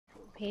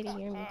pay to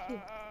hear me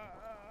too.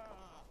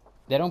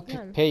 They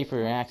don't pay for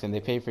your accent, they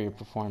pay for your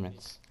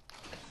performance.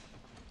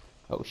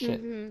 Oh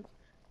shit.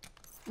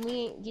 We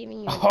ain't giving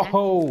you an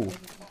Oh!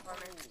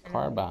 accent.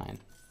 Carbine.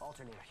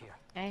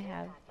 I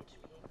have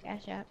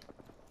cash app.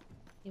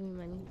 Give me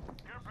money.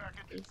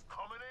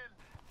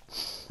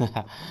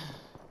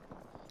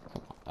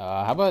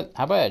 How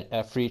about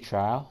a free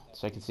trial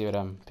so I can see what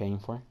I'm paying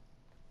for?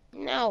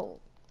 No,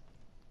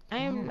 I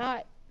am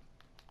not.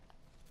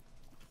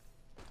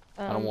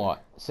 I don't want.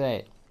 Say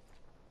it.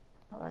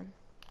 Hold on.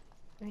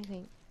 Let me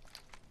think.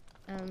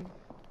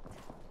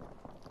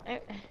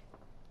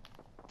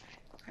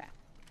 Crap.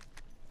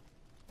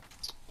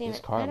 Damn This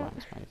it. carbine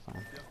is mighty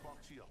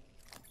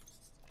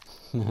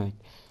fun.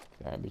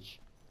 Garbage.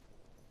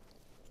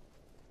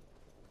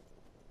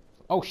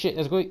 Oh shit!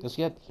 Let's go. Let's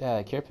get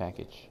care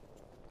package.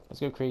 Let's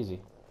go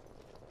crazy.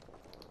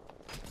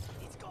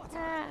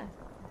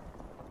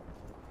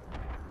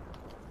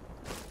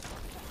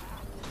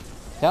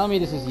 Tell me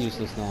this is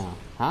useless now,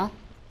 huh?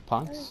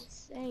 Punks?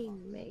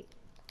 Insane, mate.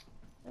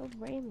 No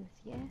brainless,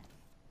 yeah?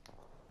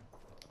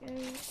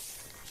 Very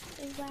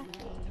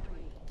wacky.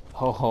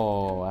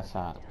 Ho, that's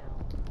hot.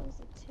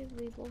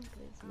 Positively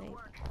bonkers, mate.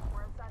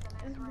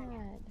 I'm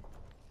mad.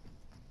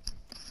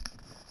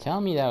 Tell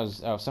me that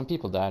was. Oh, some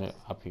people died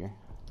up here.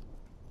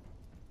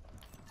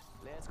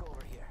 Let's go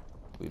over here.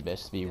 We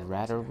best be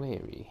rather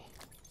wary.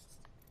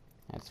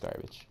 That's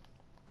garbage.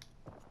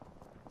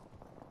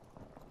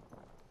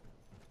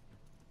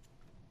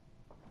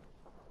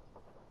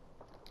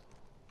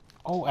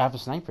 Oh, I have a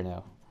sniper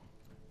now.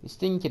 This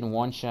thing can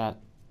one-shot,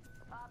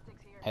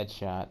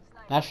 headshot.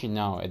 Actually,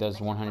 no, it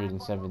does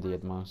 170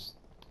 at most.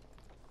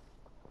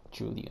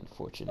 Truly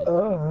unfortunate.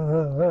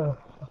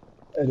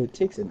 And it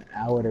takes an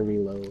hour to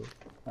reload.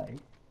 Like,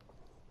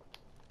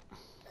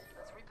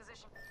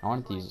 I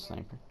wanted to use a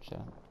sniper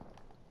shot.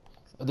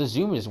 The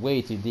zoom is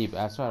way too deep.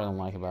 That's what I don't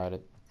like about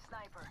it.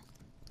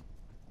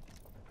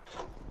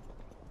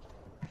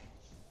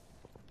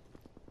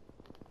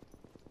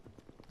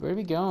 Where are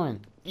we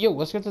going? Yo,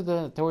 let's go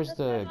to towards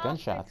the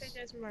gunshots.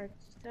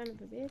 Son of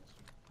a bitch.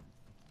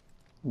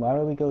 why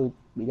would we go?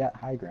 We got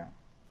high ground.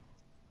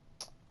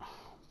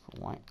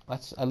 Why?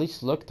 Let's at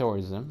least look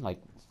towards them, like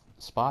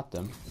spot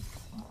them.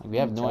 Like, we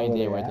have no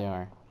idea where they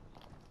are.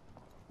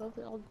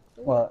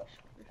 Well,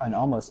 in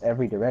almost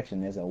every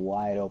direction, there's a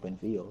wide open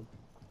field.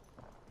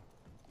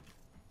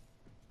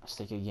 Let's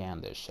take a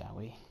gander, shall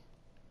we?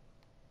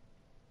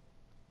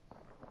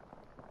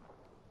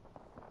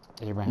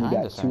 They're behind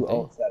us, aren't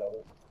they?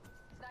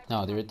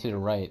 No, they're to the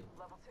right.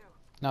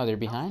 No, they're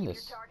behind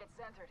us.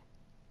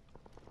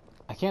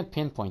 I can't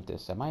pinpoint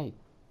this. Am I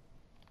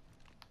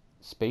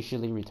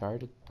spatially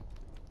retarded?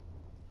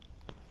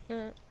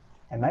 It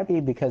might be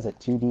because of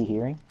 2D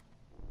hearing.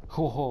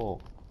 Ho!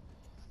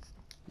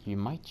 You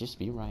might just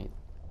be right.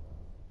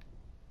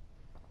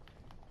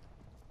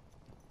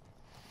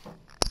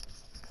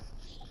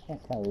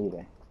 Can't tell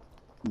either.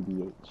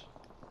 EDH.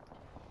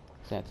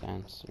 That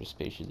times they're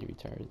spatially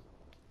retarded.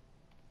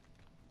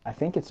 I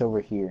think it's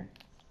over here,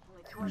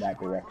 in that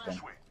direction.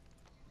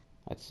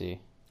 Let's see.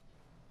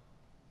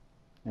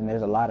 And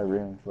there's a lot of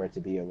room for it to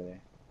be over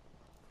there.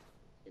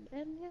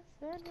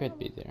 It could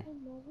be there.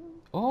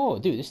 Oh,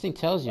 dude, this thing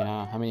tells you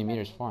how many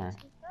meters far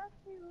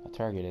a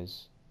target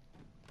is.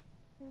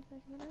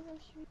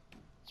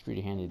 It's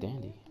pretty handy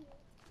dandy.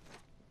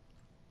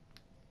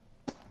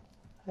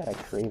 I had a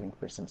craving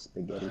for some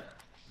spaghetti.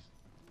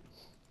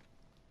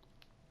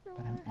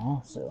 But I'm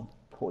also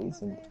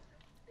poisoned.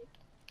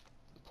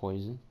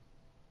 Poison?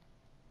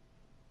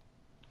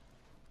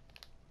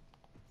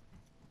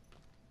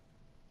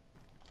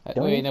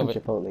 Don't wait, eat no, from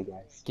but Chipotle,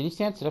 guys. can you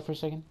stand still for a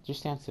second?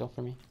 Just stand still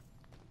for me.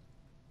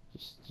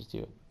 Just do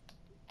it.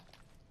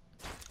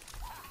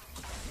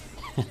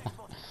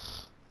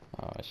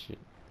 Oh shit.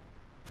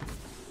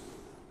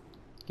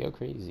 Go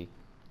crazy.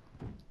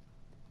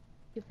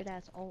 Stupid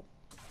asshole.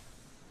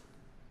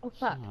 Oh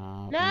fuck.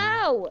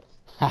 No!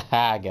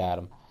 Haha, got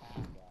him.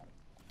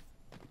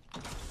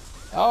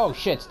 Oh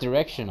shit, it's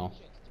directional.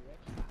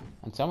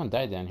 And someone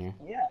died down here.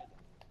 Yeah.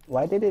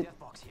 Why did it?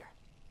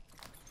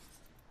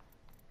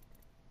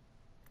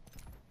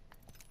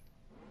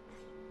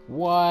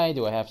 Why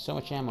do I have so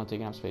much ammo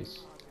taking up space?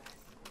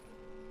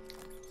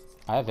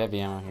 I have heavy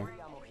ammo here.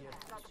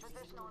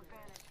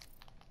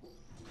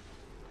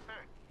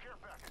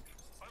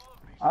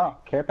 Oh,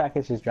 care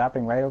package is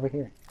dropping right over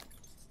here.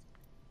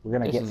 We're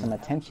gonna get some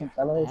attention,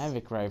 fellas.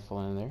 Havoc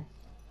rifle in there.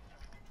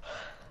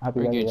 I'll be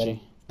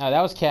ready. No,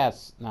 that was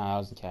cats. No, that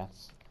wasn't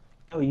cats.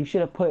 Oh, you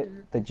should have put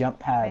the jump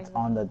pads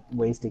on the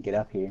ways to get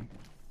up here.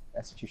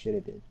 That's what you should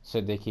have did.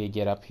 So they could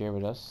get up here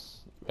with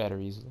us rather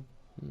easily.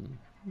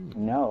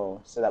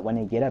 No, so that when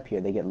they get up here,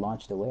 they get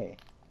launched away.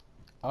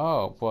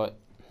 Oh, but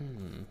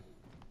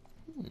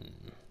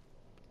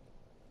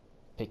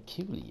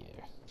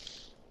peculiar.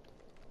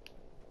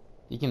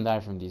 You can die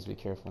from these. Be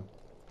careful.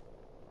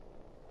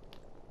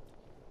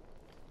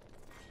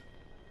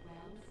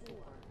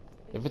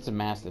 If it's a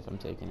mastiff, I'm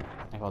taking it.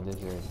 I call this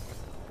weird.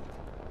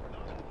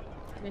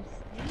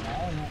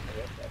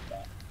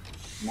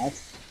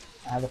 Nice.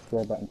 I have a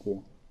square button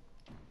too.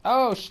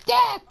 Oh, shit!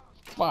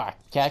 Fuck.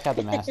 Cat got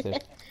the mastiff.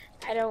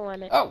 I don't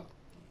want it. Oh!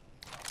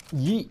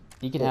 Yeet.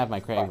 You can have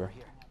my Kraber.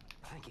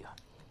 Thank you.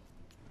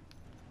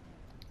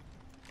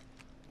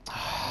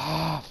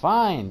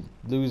 Fine,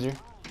 loser.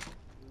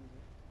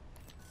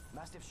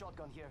 Mastiff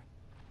shotgun here.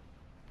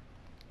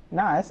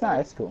 Nah, it's not.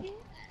 It's cool.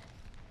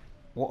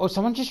 Well, oh,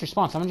 someone just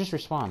respawned. Someone just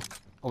respawned.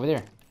 Over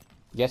there.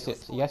 You guys,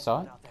 you guys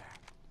saw it? Out there.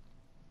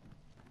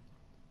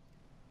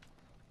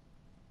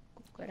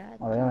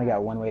 Oh, they only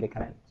got one way to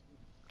come in.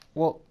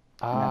 Well,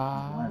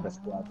 One of the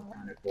squads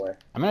accounted for.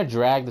 I'm gonna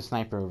drag the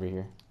sniper over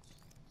here.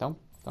 Don't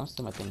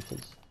steal my thing,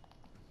 please.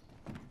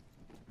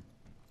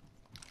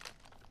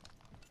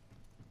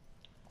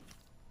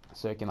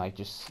 So I can like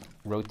just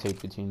rotate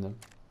between them.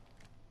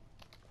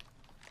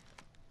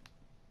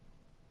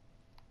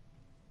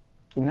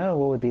 You know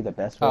what would be the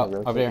best way Oh, to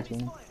rotate over there. between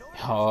them?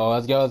 Oh,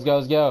 let's go, let's go,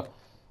 let's go.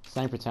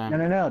 Sniper time.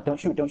 No. Don't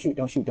shoot. Don't shoot.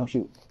 Don't shoot. Don't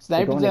shoot.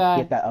 Sniper They're going time.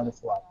 to get that other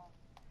squad.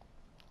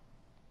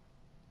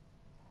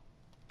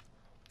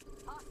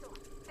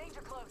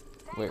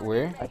 Wait,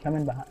 where? I come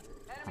in behind.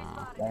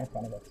 Oh. Right in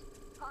front of us.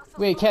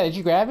 Wait, Cat, did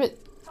you grab it?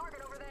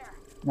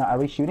 No, are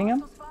we shooting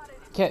him?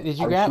 Cat, did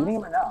you Are we grab? shooting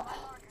him or no?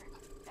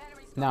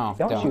 No,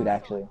 Don't shoot,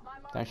 actually.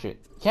 Don't shoot.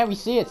 Cat, we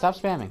see it. Stop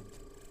spamming.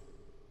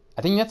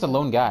 I think that's a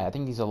lone guy. I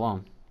think he's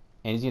alone,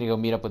 and he's gonna go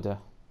meet up with the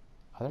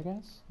other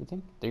guys. You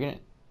think they're gonna?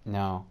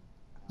 No.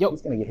 Yo.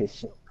 He's gonna get his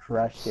shit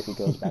crushed if he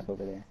goes back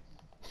over there.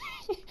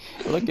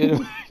 Look at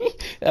him.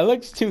 That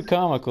looks too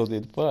comical,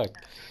 dude. Fuck.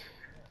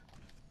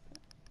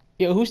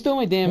 Yo, who stole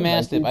my damn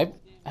mastiff? I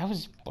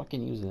was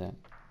fucking using that.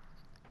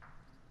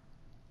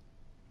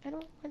 I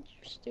don't want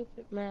your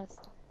stupid mask.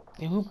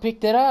 Yo, who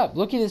picked it up?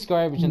 Look at this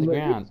garbage on the Look,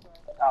 ground.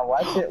 Oh,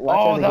 watch it.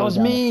 Oh, as it that goes was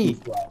down to me. 2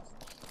 squads.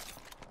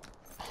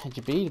 I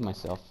debated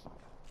myself.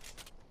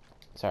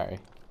 Sorry.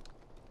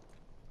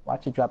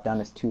 Watch it drop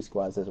down as 2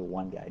 squads as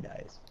 1 guy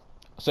dies.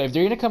 So if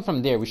they're gonna come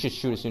from there, we should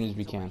shoot as soon as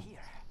we can.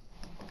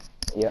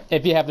 Yep.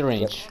 If you have the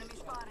range.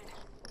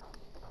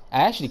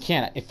 I actually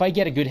can't. If I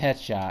get a good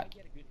headshot.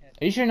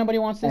 Are you sure nobody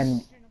wants this?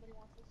 And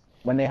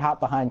when they hop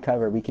behind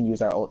cover, we can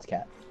use our ults,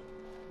 Cat.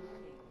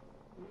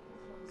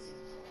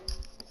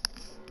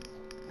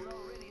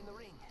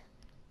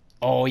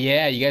 Oh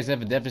yeah, you guys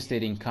have a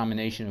devastating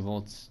combination of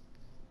ults.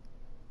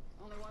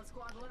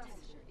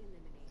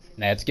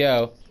 Let's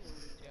go.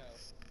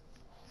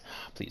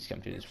 Please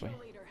come through this way.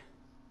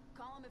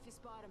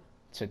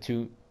 So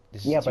two.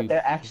 This Yeah, is but two.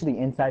 they're actually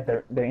inside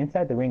they're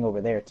inside the ring over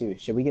there too.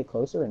 Should we get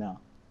closer or no?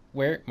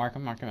 Where? Mark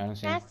him. Mark him. I don't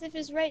see him. Mastiff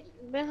is right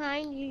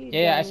behind you.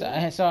 Yeah,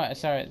 dummy. I saw it.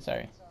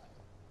 Sorry.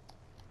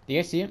 Do you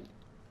guys see it?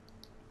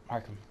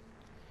 Mark him.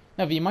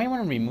 No, but you might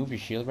want to remove your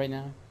shield right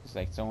now. It's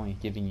like it's only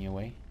giving you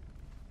away.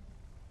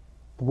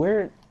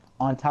 We're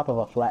on top of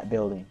a flat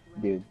building,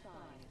 dude.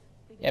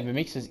 Yeah, but it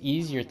makes it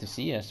easier to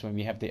see us when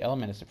we have the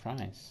element of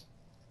surprise.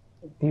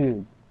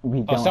 Dude, we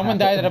Oh, don't someone have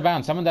died to- out of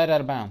bounds. Someone died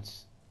out of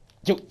bounds.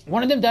 Yo,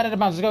 one of them died out of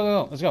bounds. Let's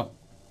go. Let's go.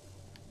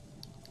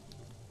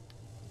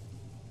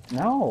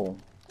 No.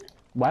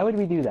 Why would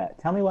we do that?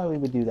 Tell me why we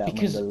would do that.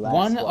 Because when the last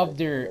one squad-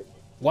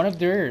 of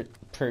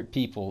their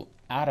people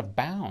out of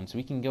bounds.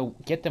 We can go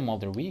get them while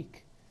they're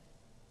weak.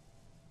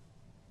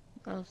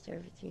 Oh,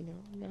 Servitino.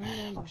 No.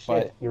 Oh, shit,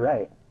 But you're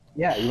right.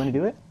 Yeah, you want to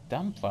do it?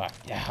 dumb fuck.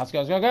 Yeah, let's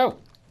go. Do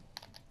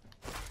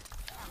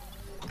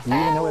you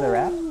even know where they're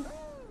at?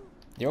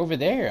 They're over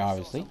there,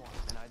 obviously.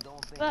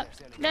 But,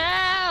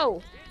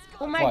 no!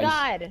 Oh my What?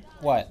 god!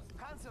 What?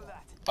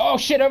 Oh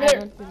shit! Over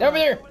there! They're over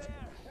there!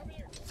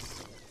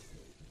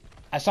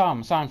 I saw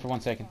him for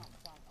 1 second.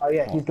 Oh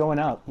yeah, he's going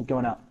up. He's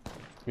going up.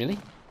 Really?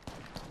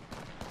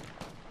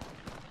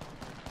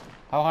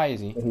 How high is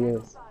he? He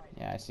is.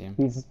 Yeah, I see him.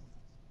 He's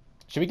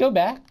Should we go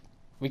back?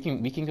 We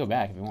can go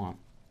back if we want.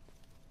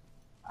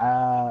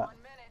 I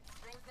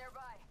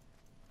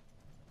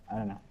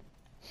don't know.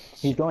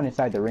 He's going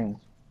inside the ring.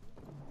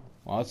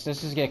 Well, let's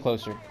just get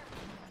closer.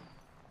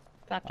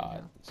 Fucking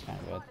hell. It's kind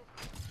of good.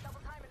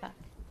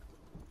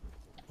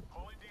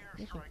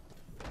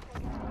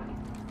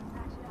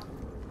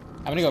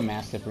 I'm gonna go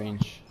mastiff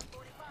range. What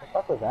the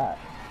fuck was that?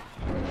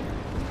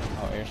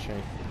 Oh,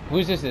 airstrike.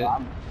 Who's this?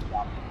 I'm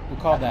Who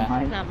called that?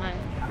 mine. Not mine.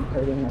 I'm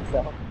hurting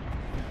myself.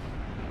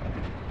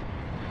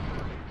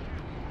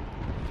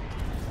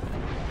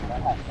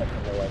 That has such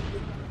a low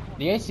IQ.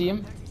 Do you guys see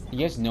him? You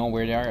guys know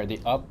where they are? Are they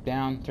up,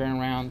 down, turn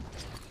around?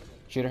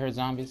 Should have heard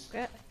zombies.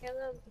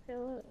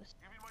 Hello.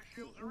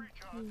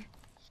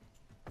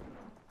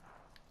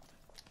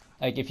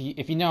 Like if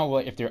you know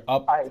what if they're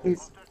up. Alright,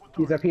 he's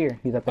up here.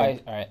 He's up there.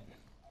 All right.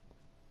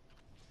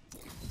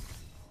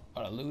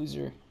 What a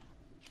loser.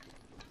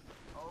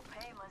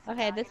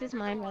 Okay, this is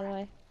mine, by the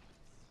way.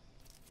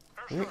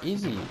 Where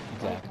is he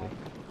exactly?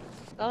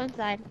 Go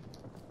inside.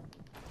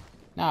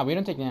 Nah, we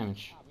don't take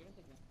damage.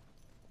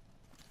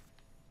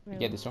 We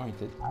get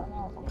disoriented.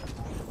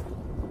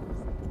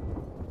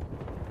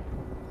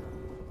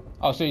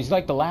 Oh, so he's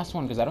like the last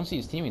one because I don't see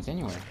his teammates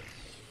anywhere.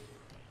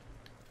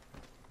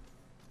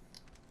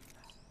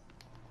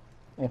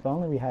 If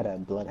only we had a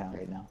bloodhound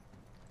right now.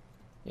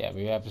 Yeah,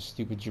 we have a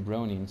stupid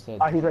jabroni instead.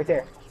 Oh, he's right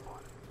there.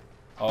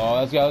 Oh,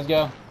 let's go, let's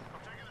go.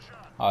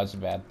 Oh, it's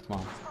bad. Come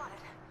on.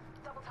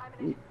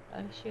 He's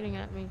shooting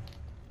at me.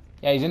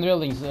 Yeah, he's in the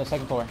building. He's the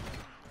second floor.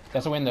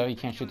 That's a window. You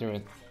can't shoot through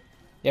it.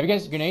 Yeah, you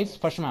guys grenades?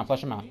 Flush them out. Flush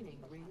them out.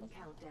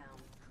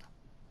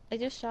 I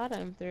just shot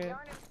him through.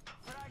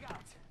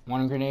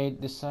 One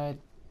grenade this side.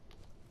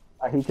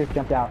 He just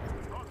jumped out.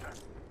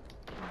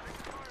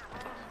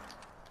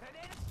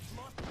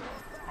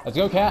 Let's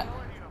go, cat.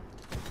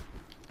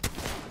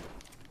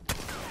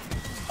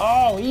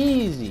 Oh,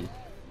 easy.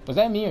 Was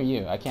that me or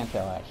you? I can't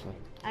tell actually.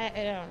 I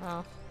don't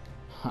know.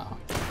 Oh.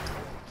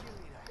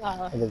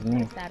 Oh, It was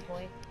me. sad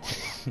boy.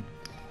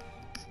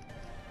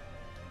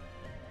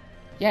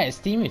 Yeah, his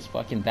teammates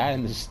fucking died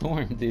in the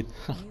storm, dude.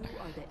 You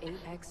are the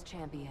Apex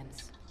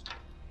champions.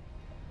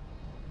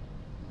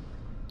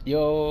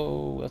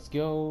 Yo, let's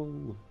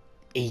go.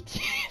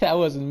 18. That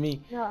wasn't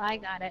me. No, I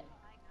got it.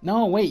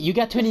 No, wait, you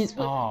got 20.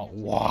 Oh,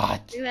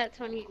 what? We got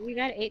 20. We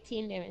got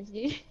 18 damage,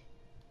 dude.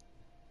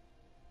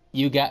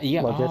 You got,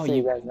 Well, just oh, so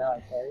you guys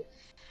know, okay?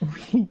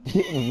 We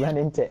didn't run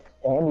into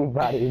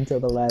anybody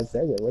until the last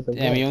second. What the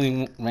Yeah, fuck? we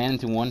only ran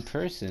into one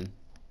person.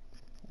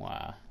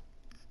 Wow.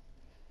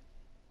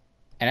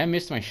 And I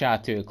missed my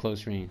shot too at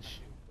close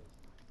range.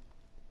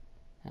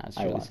 That's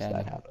I really watched sad.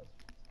 that happen.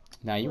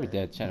 Nah, you were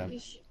dead. Shut up.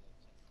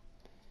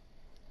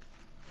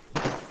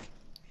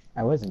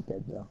 I wasn't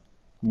dead though.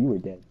 You were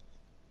dead.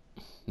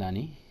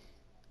 Nani?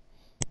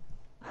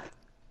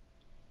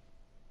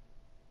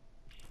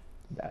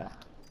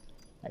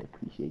 I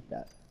appreciate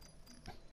that.